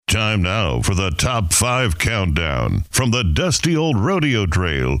Time now for the Top 5 Countdown. From the dusty old rodeo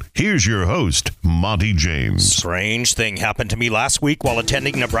trail, here's your host, Monty James. Strange thing happened to me last week while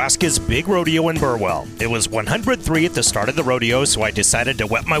attending Nebraska's big rodeo in Burwell. It was 103 at the start of the rodeo, so I decided to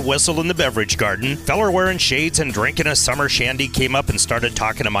wet my whistle in the beverage garden. Feller wearing shades and drinking a summer shandy came up and started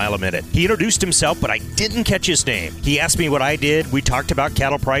talking a mile a minute. He introduced himself, but I didn't catch his name. He asked me what I did. We talked about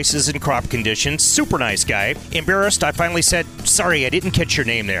cattle prices and crop conditions. Super nice guy. Embarrassed, I finally said, "Sorry, I didn't catch your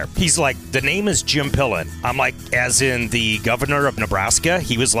name there." He's like, "The name is Jim Pillen." I'm like, "As in the governor of Nebraska?"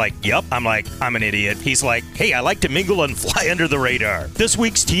 He was like, "Yep." I'm like, "I'm an idiot." He's like, "Hey, I like to mingle and fly under the radar." This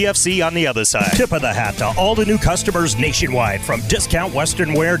week's TFC on the other side. Tip of the hat to all the new customers nationwide from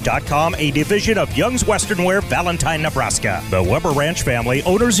DiscountWesternwear.com, a division of Young's Western Wear, Valentine, Nebraska. The Weber Ranch family,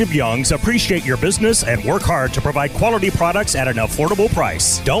 owners of Young's, appreciate your business and work hard to provide quality products at an affordable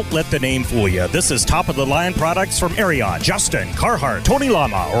price. Don't let the name fool you. This is top-of-the-line products from Ariat, Justin, Carhartt, Tony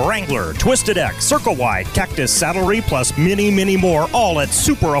Lama, Wrangler, Twisted X, Circle Wide, Cactus Saddlery, plus many, many more, all at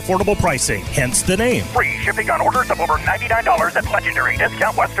super affordable pricing. Hence the name. Free shipping on orders of over $99 at legendary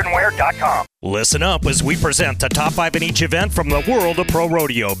DiscountWesternwear.com. Listen up as we present the top 5 in each event from the world of pro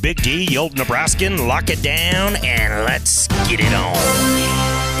rodeo. Big D, the old Nebraskan, lock it down, and let's get it on.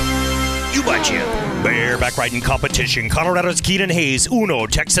 You betcha. Bareback riding competition. Colorado's Keaton Hayes, Uno.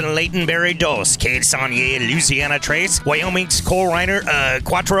 Texan Leighton Berry, Dos. Cade Saunier, Louisiana Trace. Wyoming's Cole Reiner,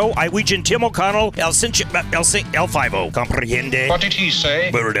 Quattro. Iwegian Tim O'Connell, El 5-0. Comprehende. What did he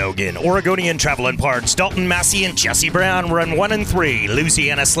say? Birdogan. Oregonian Traveling Parts. Dalton Massey and Jesse Brown run 1 and 3.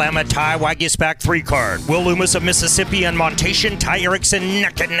 Louisiana Slamma, Ty Wagisback 3 card. Will Loomis of Mississippi and Montation, Ty Erickson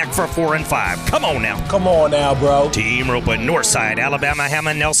neck and neck for 4 and 5. Come on now. Come on now, bro. Team Ropa, Northside, Alabama,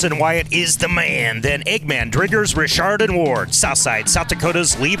 Hammond, Nelson, Wyatt is the man. Then Eggman, Driggers, Richard, and Ward. Southside, South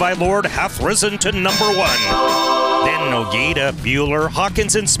Dakota's Levi Lord hath risen to number 1. Then Nogeda, Bueller,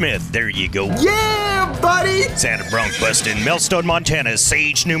 Hawkins, and Smith. There you go. Yeah, buddy! Santa Bronx, Bustin, Millstone, Montana,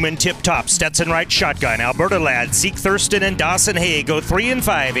 Sage, Newman, Tip Top, Stetson Wright, Shotgun, Alberta Lad, Zeke Thurston, and Dawson Hay go 3 and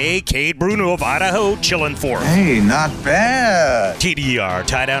 5. Cade Bruno of Idaho, chillin' 4th. Hey, not bad. TDR,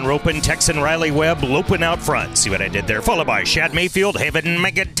 Tie Down Ropin, Texan Riley Webb, loping out front. See what I did there? Followed by Shad Mayfield, Haven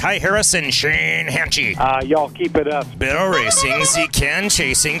Meggett, Ty Harris, and Shane Hanchy. Y'all keep it up. Bill Racing, Zekan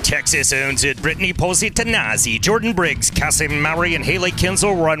Chasing, Texas owns it. Brittany Posey, Tanazi, Jordan Briggs, Kasim Mowry, and Haley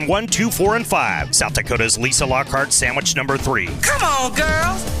Kinzel run 1, 2, 4, and 5. South Dakota's Lisa Lockhart, sandwich number 3. Come on,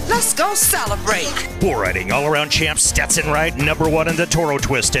 girls. Let's go celebrate. Bull riding, all-around champ Stetson Wright, number 1 in the Toro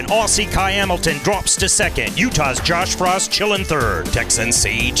Twist, and Aussie Kai Hamilton drops to 2nd. Utah's Josh Frost chillin' 3rd. Texan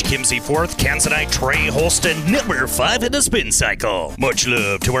Sage Kimsey 4th. Kansasite Trey Holston, number 5 in the spin cycle. Much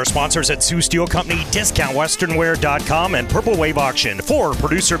love to our sponsors at Sioux Steel Company, DiscountWesternwear.com, and Purple Wave Auction. For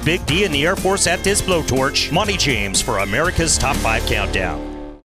producer Big D and the Air Force at this blowtorch, Monty James for America's Top 5 Countdown.